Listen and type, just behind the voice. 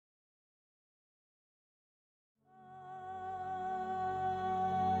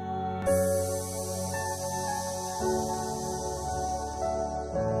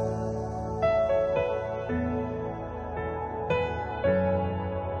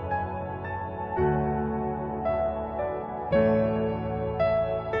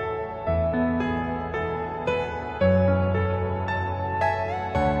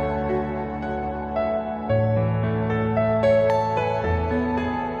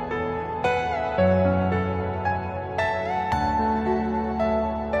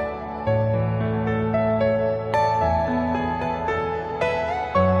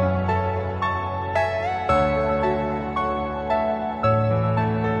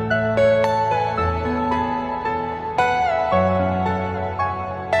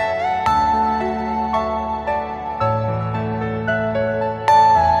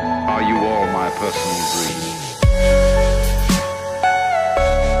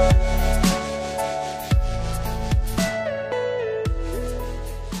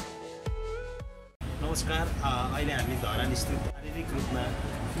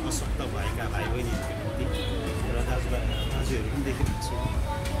राख्छु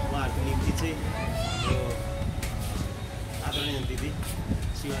उहाँहरूको निम्ति चाहिँ यो आदरणीय दिदी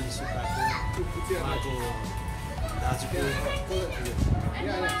शिवानी सुब्बाको उहाँको दाजुको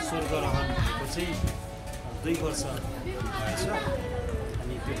स्वर्ग रहन भएको चाहिँ 2 वर्ष भएछ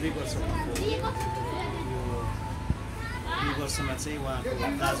अनि त्यो 2 वर्षको यो 2 वर्षमा चाहिँ उहाँको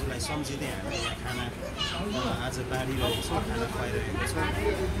दाजुलाई सम्झिँदै हामी यहाँ खाना आज बाँडिरहेको छौँ खाना खुवाइरहेको छौँ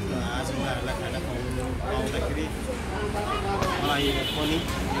र आज उहाँहरूलाई खाना पाउँदाखेरि मलाई पनि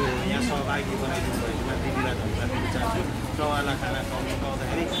यो यहाँ सहभागी बनाइदिनु भएकोमा दिदीलाई धन्यवाद दिन चाहन्छु र उहाँलाई खाना खुवाउनु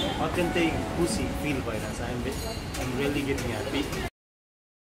पाउँदाखेरि अत्यन्तै खुसी फिल भइरहेछ आइएम रियली गेटिङ ह्याप्पी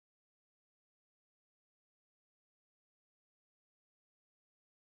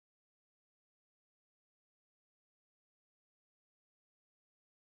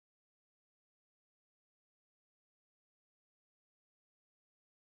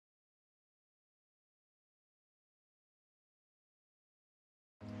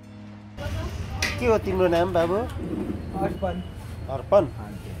के हो तिम्रो नाम बाबु अर्पण अर्पण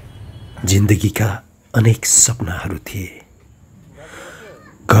जिन्दगीका अनेक सपनाहरू थिए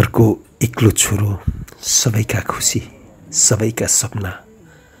घरको एक्लो छोरो सबैका खुसी सबैका सपना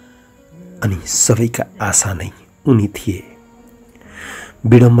अनि सबैका आशा नै उनी थिए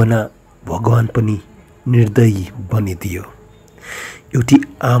विडम्बना भगवान पनि निर्दयी बनिदियो एउटी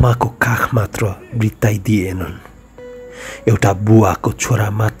आमाको काख मात्र बिताइदिएनन् एउटा बुवाको छोरा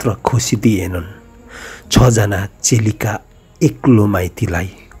मात्र खोसिदिएनन् 6 जना चेलीका एक्लो माइतीलाई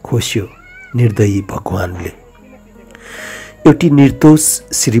खोस्यो निर्दयी भगवानले एउटी निर्दोष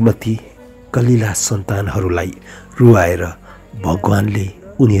श्रीमती कलिला सन्तानहरूलाई रुवाएर भगवानले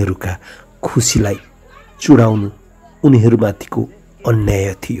उनीहरूका खुसीलाई चुडाउनु उनीहरूमाथिको अन्याय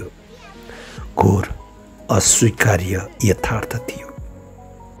थियो घोर अस्वीकार्य यथार्थ थियो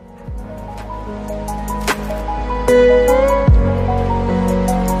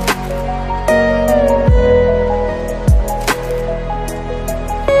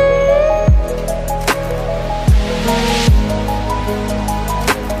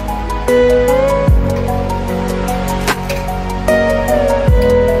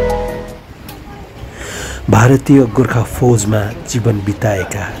भारतीय गोर्खा फौजमा जीवन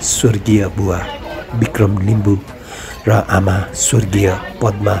बिताएका स्वर्गीय बुवा विक्रम लिम्बू र आमा स्वर्गीय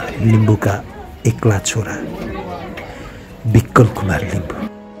पद्मा लिम्बूका एक्ला छोरा विक्कल कुमार लिम्बू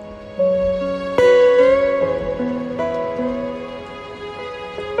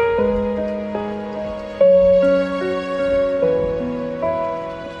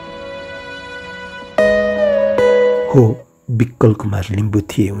हो विक्कल कुमार लिम्बू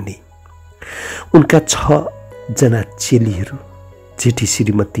थिए उनी उनका 6 जना चेलीहरू जेठी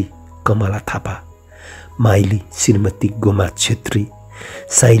श्रीमती कमला थापा माइली श्रीमती गोमा छेत्री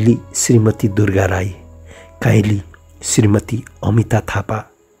साइली श्रीमती दुर्गा राई काइली श्रीमती अमिता थापा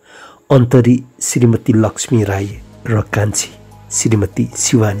अन्तरी श्रीमती लक्ष्मी राई र कान्छी श्रीमती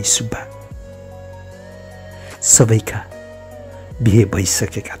शिवानी सुब्बा सबैका बिहे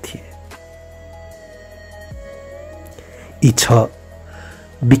भइसकेका थिए यी 6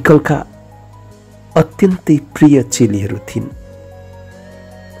 विक्कलका अत्यन्तै प्रिय चेलीहरू थिइन्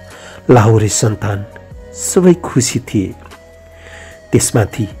लाहोरे सन्तान सबै खुसी थिए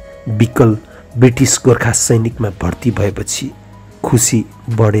त्यसमाथि विक्कल ब्रिटिस गोर्खा सैनिकमा भर्ती भएपछि खुसी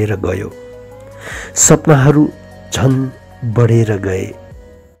बढेर गयो सपनाहरू झन् बढेर गए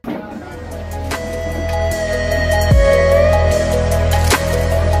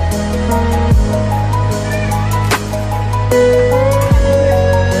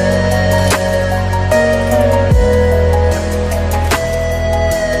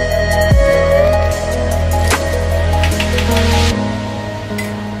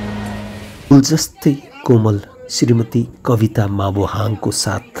जस्तै कोमल श्रीमती कविता माबोहाङको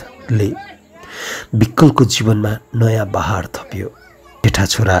साथले विक्कलको जीवनमा नयाँ बहार थप्यो जेठा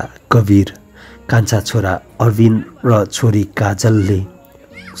छोरा कवीर कान्छा छोरा अरविन्द र छोरी काजलले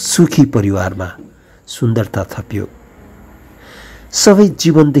सुखी परिवारमा सुन्दरता थप्यो सबै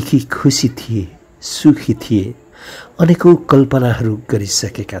जीवनदेखि खुसी थिए सुखी थिए अनेकौं कल्पनाहरू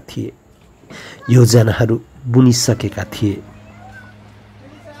गरिसकेका थिए योजनाहरू बुनिसकेका थिए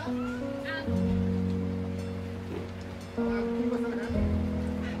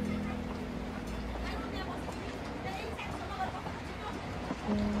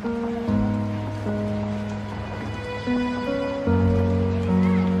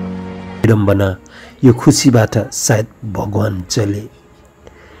विडम्बना यो खुसीबाट सायद भगवान जले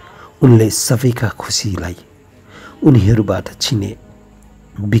उनले सबैका खुसीलाई उनीहरूबाट छिने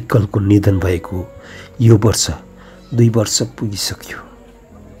विक्कलको निधन भएको यो वर्ष 2 वर्ष पुगिसक्यो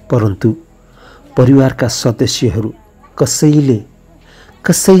परन्तु परिवारका सदस्यहरू कसैले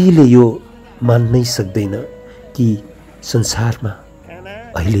कसैले यो मान्नै सक्दैन कि संसारमा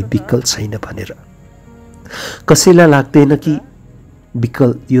अहिले विकल छैन भनेर। कसैलाई लाग्दैन कि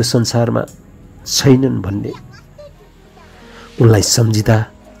विकल यो संसारमा छैनन् भन्ने। उनलाई सम्झिँदा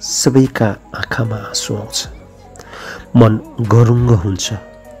सबैका आँखामा आँसु आउँछ, मन गरुङ्ग हुन्छ,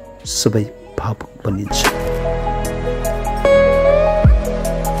 सबै भावुक बनिन्छ।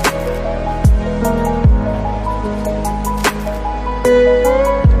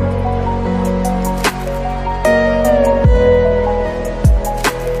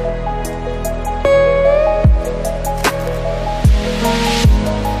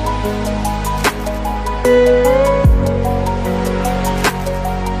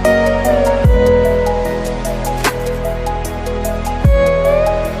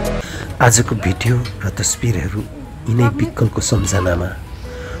 आजको भिडियो र तस्बिरहरू यिनै विकलको सम्झनामा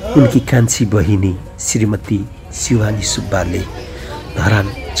उनकी कान्छी बहिनी श्रीमती शिवानी सुब्बाले धरान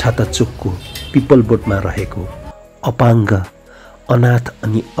छाताचोकको पिपलबोटमा रहेको अपाङ्ग, अनाथ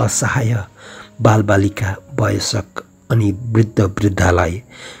अनि असहाय बालबालिका, वयस्क अनि वृद्ध वृद्धालाई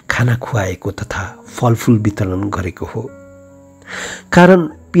खाना खुवाएको तथा फलफुल वितरण गरेको हो। कारण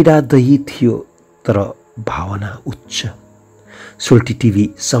पीडादयी थियो तर भावना उच्च। सोल्टी टिभी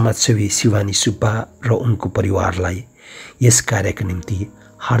समाजसेवी शिवानी सुब्बा र उनको परिवारलाई यस कार्यका निम्ति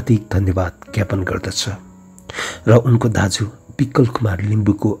हार्दिक धन्यवाद ज्ञापन गर्दछ र उनको दाजु विकल कुमार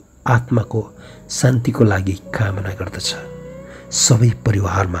लिम्बूको आत्माको शान्तिको लागि कामना गर्दछ। सबै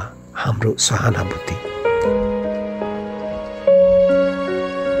परिवारमा हाम्रो सहानुभूति।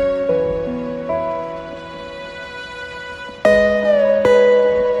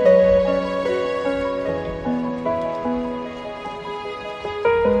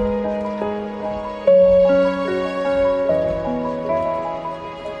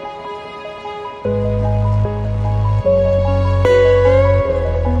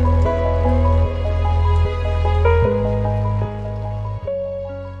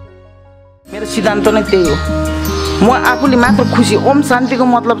 सिद्धान्त नै त्यही हो। म आफूले मात्र खुसी। ओम शान्तिको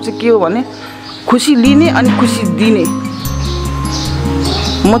मतलब चाहिँ के हो भने खुसी लिने अनि खुसी दिने।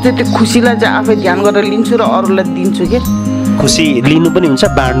 म चाहिँ त्यो खुसीलाई चाहिँ आफै ध्यान गरेर लिन्छु र अरूलाई दिन्छु के। खुसी लिनु पनि हुन्छ,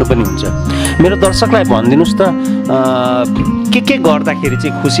 बाँड्नु पनि हुन्छ। मेरो दर्शकलाई भनिदिनुहोस् त के गर्दाखेरि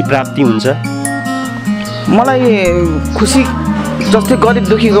चाहिँ खुसी प्राप्ति हुन्छ? मलाई खुसी जस्तै गरिब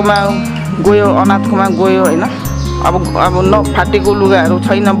दुखीकोमा गयो, अनाथकोमा गयो होइन, अब नफाटेको लुगाहरू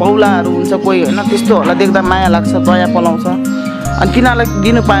छैन, बौलाहरू हुन्छ कोही होइन, त्यस्तोहरूलाई देख्दा माया लाग्छ, दया पलाउँछ। अनि तिनीहरूलाई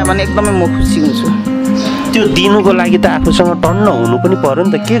दिनु पायो भने एकदमै म खुसी हुन्छु। त्यो दिनुको लागि त आफूसँग टन्न हुनु पनि पर्यो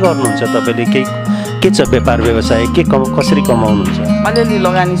नि त। के गर्नुहुन्छ तपाईँले? के छ व्यापार व्यवसाय? कसरी कमाउनुहुन्छ? अलिअलि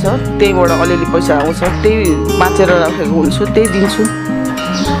लगानी छ, त्यहीबाट अलिअलि पैसा आउँछ, त्यही बाँचेर राखेको हुन्छु, त्यही दिन्छु।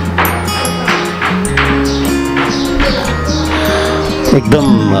 एकदम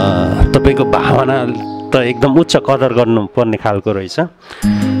तपाईँको भावना त एकदम उच्च कदर गर्नुपर्ने खालको रहेछ।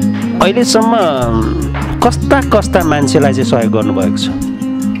 अहिलेसम्म कस्ता मान्छेलाई चाहिँ सहयोग गर्नुभएको छ?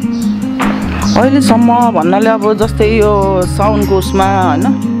 अहिलेसम्म भन्नाले अब जस्तै यो साउनको उसमा होइन,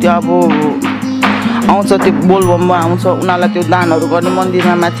 त्यो अब आउँछ, त्यो बोलबममा आउँछ, उनीहरूलाई त्यो दानहरू गर्ने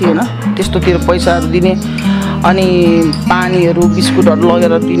मन्दिरमा माथि होइन, त्यस्तोतिर पैसाहरू दिने, अनि पानीहरू बिस्कुटहरू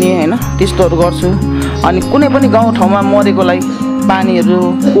लगेर दिने होइन, त्यस्तोहरू गर्छु। अनि कुनै पनि गाउँठाउँमा मरेकोलाई पानीहरू,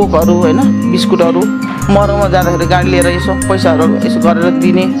 कोकहरू होइन, बिस्कुटहरू मरौमा जाँदाखेरि गाडी लिएर यसो पैसाहरू यसो गरेर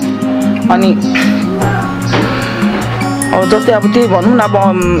दिने। अनि अब जस्तै अब त्यही भनौँ न, अब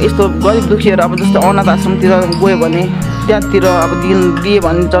यस्तो गरिब दुखीहरू अब जस्तै अनाथ आश्रमतिर गयो भने त्यहाँतिर अब दिए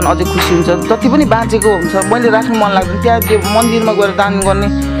भने झन् अझै खुसी हुन्छ। जति पनि बाँचेको हुन्छ मैले राख्नु मन लाग्दैन, त्यहाँ त्यो मन्दिरमा गएर दान गर्ने,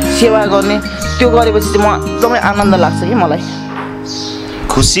 सेवा गर्ने, त्यो गरेपछि चाहिँ म एकदमै आनन्द लाग्छ कि मलाई।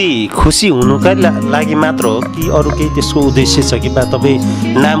 खुसी हुनुकै लागि मात्र हो कि अरू केही त्यसको उद्देश्य छ कि बा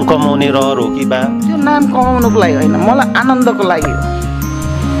तपाईँ नाम कमाउने रहर हो कि बा? त्यो नाम कमाउनुको लागि होइन, मलाई आनन्दको लागि हो।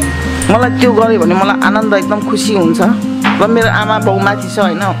 मलाई त्यो गऱ्यो भने मलाई आनन्द, एकदम खुसी हुन्छ। र मेरो आमा बाउ माथि छ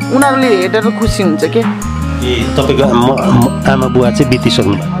होइन, उनीहरूले हेरेर खुसी हुन्छ के। तपाईँको आमा बुवा चाहिँ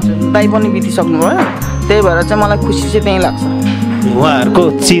बितिसक्नु भयो? हजुर, दाइ पनि बितिसक्नु भयो। त्यही भएर चाहिँ मलाई खुसी चाहिँ त्यहीँ लाग्छ। उहाँहरूको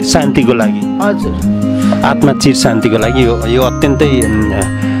चिर शान्तिको लागि? हजुर, आत्मा चिर शान्तिको लागि यो अत्यन्तै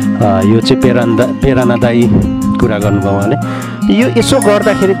यो चाहिँ पेराना दाई कुरा गर्नुभयो उहाँले। यो यसो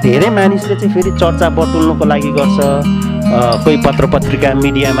गर्दाखेरि धेरै मानिसले चाहिँ फेरि चर्चा बटुल्नुको लागि गर्छ, कोही पत्र पत्रिका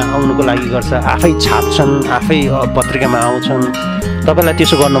मिडियामा आउनुको लागि गर्छ, आफै छाप्छन्, आफै पत्रिकामा आउँछन्। तपाईँलाई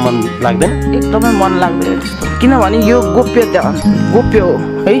त्यसो गर्न मन लाग्दैन? एकदमै मन लाग्दैन त्यस्तो, किनभने यो गोप्य हो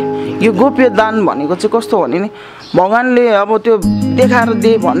है। यो गोप्य दान भनेको चाहिँ कस्तो भने नि, भगवान्ले अब त्यो देखाएर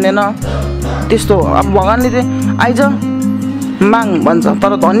दे भन्दैन, त्यस्तो हो। अब भगवान्ले चाहिँ आइज माग भन्छ,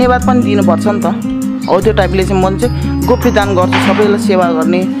 तर धन्यवाद पनि दिनुपर्छ नि त। हो त्यो टाइपले चाहिँ मन चाहिँ गोप्यदान गर्छु, सबैलाई सेवा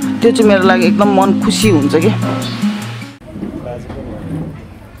गर्ने, त्यो चाहिँ मेरो लागि एकदम मन खुसी हुन्छ कि।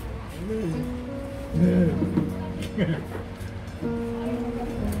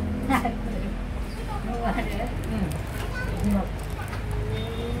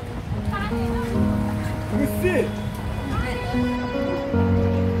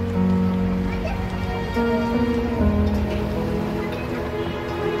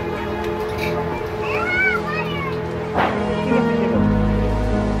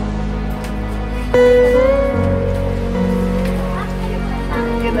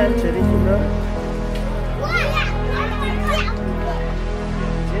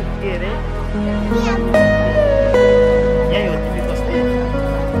 के अरे